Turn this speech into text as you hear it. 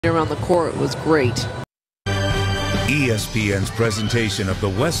around the court was great. ESPN's presentation of the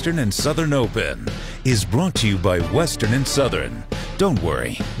Western and Southern Open is brought to you by Western and Southern. Don't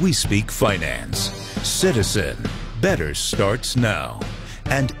worry, we speak finance. Citizen, better starts now.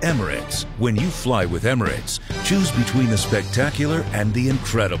 And Emirates, when you fly with Emirates, choose between the spectacular and the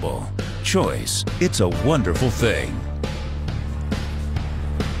incredible. Choice, it's a wonderful thing.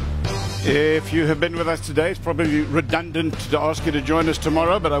 If you have been with us today, it's probably redundant to ask you to join us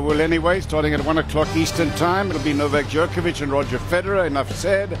tomorrow, but I will anyway, starting at 1 o'clock Eastern Time. It'll be Novak Djokovic and Roger Federer, enough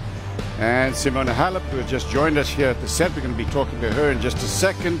said. And Simona Halep, who has just joined us here at the set. We're going to be talking to her in just a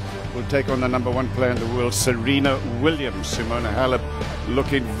second. We'll take on the #1 player in the world, Serena Williams. Simona Halep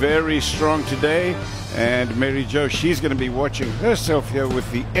looking very strong today. And Mary Jo, she's going to be watching herself here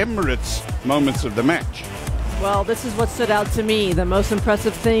with the Emirates moments of the match. Well, this is what stood out to me. The most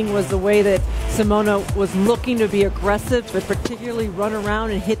impressive thing was the way that Simona was looking to be aggressive, but particularly run around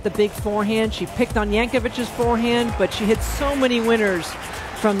and hit the big forehand. She picked on Jankovic's forehand, but she hit so many winners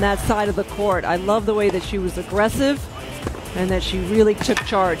from that side of the court. I love the way that she was aggressive and that she really took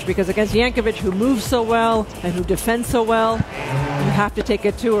charge, because against Jankovic, who moves so well and who defends so well, you have to take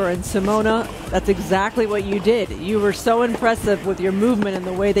it to her. And Simona, that's exactly what you did. You were so impressive with your movement and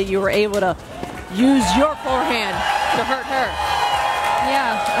the way that you were able to use your forehand to hurt her.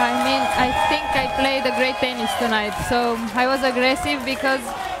 Yeah, I mean, I think I played a great tennis tonight. So I was aggressive because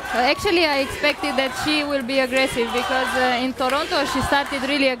actually I expected that she will be aggressive, because in Toronto she started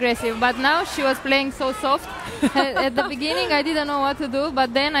really aggressive, but now she was playing so soft. At the beginning I didn't know what to do,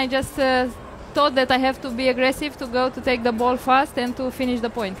 but then I just thought that I have to be aggressive to go to take the ball fast and to finish the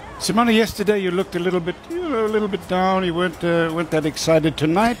point. Simona, yesterday you looked a little bit down. You weren't that excited.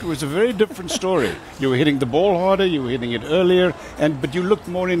 Tonight was a very different story. You were hitting the ball harder. You were hitting it earlier, but you looked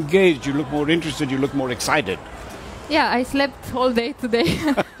more engaged. You looked more interested. You looked more excited. Yeah, I slept all day today.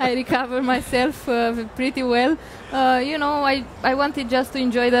 I recovered myself pretty well. You know, I wanted just to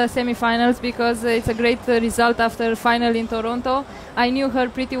enjoy the semifinals, because it's a great result after final in Toronto. I knew her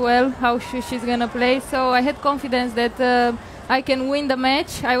pretty well, how she's going to play, so I had confidence that I can win the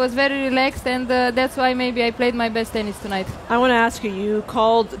match. I was very relaxed, and that's why maybe I played my best tennis tonight. I want to ask you, you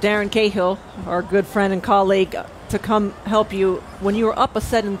called Darren Cahill, our good friend and colleague, to come help you when you were up a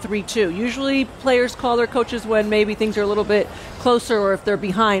set in 3-2. Usually players call their coaches when maybe things are a little bit closer or if they're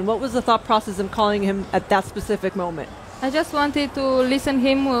behind. What was the thought process in calling him at that specific moment? I just wanted to listen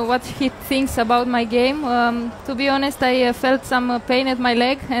him what he thinks about my game. To be honest, I felt some pain at my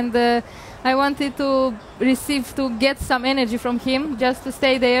leg, and I wanted to get some energy from him, just to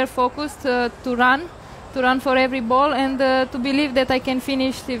stay there focused, to run for every ball, and to believe that I can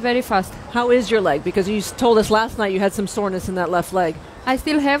finish very fast. How is your leg? Because you told us last night you had some soreness in that left leg. I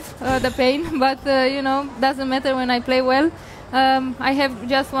still have the pain, but you know, doesn't matter when I play well. I have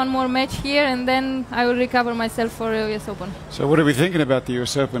just one more match here, and then I will recover myself for US Open. So what are we thinking about the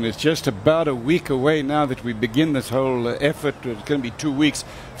US Open? It's just about a week away now that we begin this whole effort. It's going to be 2 weeks.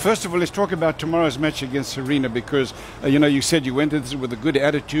 First of all, let's talk about tomorrow's match against Serena, because you know, you said you went into this with a good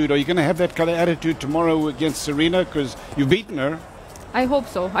attitude. Are you going to have that kind of attitude tomorrow against Serena, because you've beaten her? I hope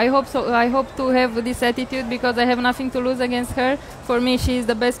so. I hope so. I hope to have this attitude, because I have nothing to lose against her. For me, she is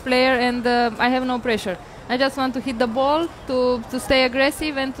the best player, and I have no pressure. I just want to hit the ball, to stay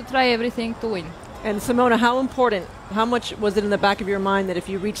aggressive, and to try everything to win. And Simona, how much was it in the back of your mind that if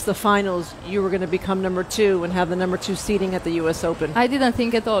you reached the finals, you were going to become #2 and have the #2 seeding at the US Open? I didn't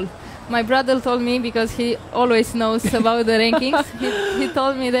think at all. My brother told me, because he always knows about the rankings, he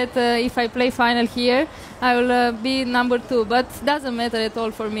told me that if I play final here, I will be #2, but doesn't matter at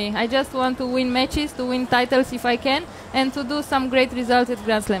all for me. I just want to win matches, to win titles if I can, and to do some great results at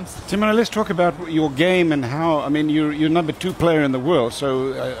Grand Slams. Simona, let's talk about your game and how, I mean, you're #2 player in the world, so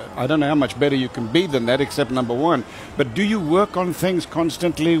I don't know how much better you can be than that, except #1. But do you work on things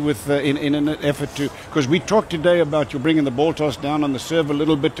constantly with in an effort to, because we talked today about you bringing the ball toss down on the serve a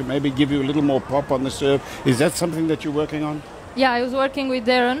little bit to maybe give you a little more pop on the serve. Is that something that you're working on? Yeah, I was working with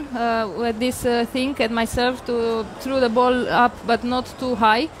Darren with this thing at my serve, to throw the ball up but not too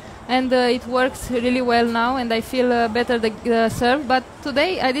high, and it works really well now, and I feel better the serve. But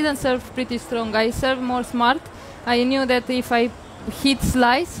today I didn't serve pretty strong. I served more smart. I knew that if I hit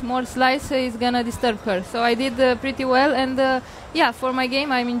more slice is gonna disturb her. So I did pretty well, and yeah, for my game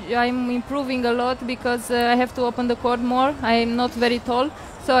I'm improving a lot, because I have to open the court more. I'm not very tall,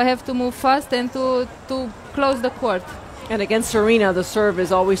 so I have to move fast and to close the court. And against Serena, the serve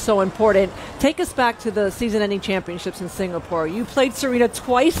is always so important. Take us back to the season-ending championships in Singapore. You played Serena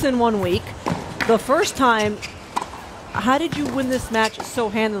twice in 1 week. The first time, how did you win this match so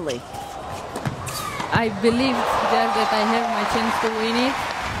handily? I believed that I have my chance to win it.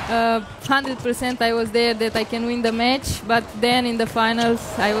 100% I was there that I can win the match, but then in the finals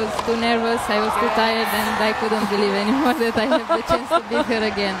I was too nervous, I was too tired, and I couldn't believe anymore that I have the chance to beat her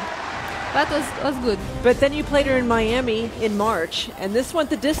again. But it was good. But then you played her in Miami in March, and this went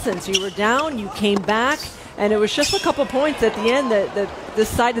the distance. You were down, you came back, and it was just a couple points at the end that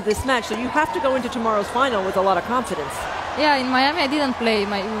decided this match. So you have to go into tomorrow's final with a lot of confidence. Yeah, in Miami I didn't play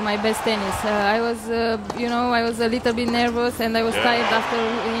my best tennis. I was, I was a little bit nervous, and I was tired after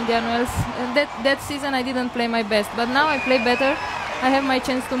Indian Wells. And that season I didn't play my best, but now I play better. I have my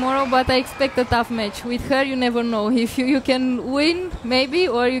chance tomorrow, but I expect a tough match. With her, you never know. If you can win, maybe,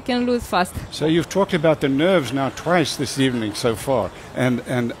 or you can lose fast. So you've talked about the nerves now twice this evening so far,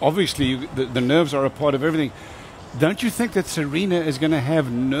 and obviously the nerves are a part of everything. Don't you think that Serena is going to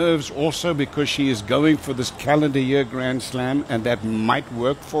have nerves also because she is going for this calendar year Grand Slam, and that might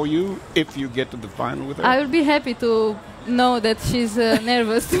work for you if you get to the final with her? I will be happy to know that she's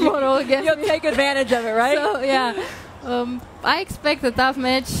nervous tomorrow again. You'll take advantage of it, right? So, yeah. I expect a tough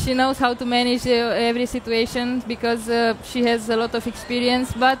match. She knows how to manage every situation because she has a lot of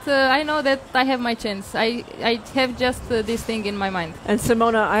experience. But I know that I have my chance. I have just this thing in my mind. And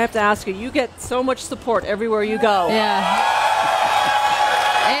Simona, I have to ask you, you get so much support everywhere you go. Yeah.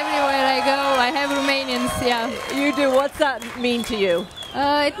 Everywhere I go, I have Romanians, yeah. You do. What's that mean to you?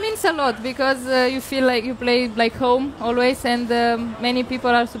 It means a lot because you feel like you play like home always, and many people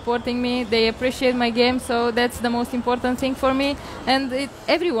are supporting me. They appreciate my game, so that's the most important thing for me. And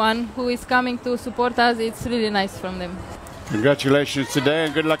everyone who is coming to support us, it's really nice from them. Congratulations today,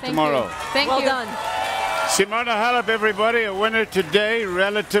 and good luck tomorrow. Thank you. Well done. Simona Halep, everybody, a winner today,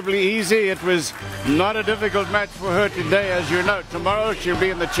 relatively easy. It was not a difficult match for her today, as you know. Tomorrow she'll be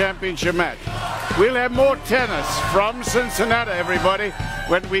in the championship match. We'll have more tennis from Cincinnati, everybody,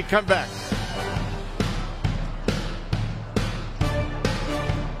 when we come back.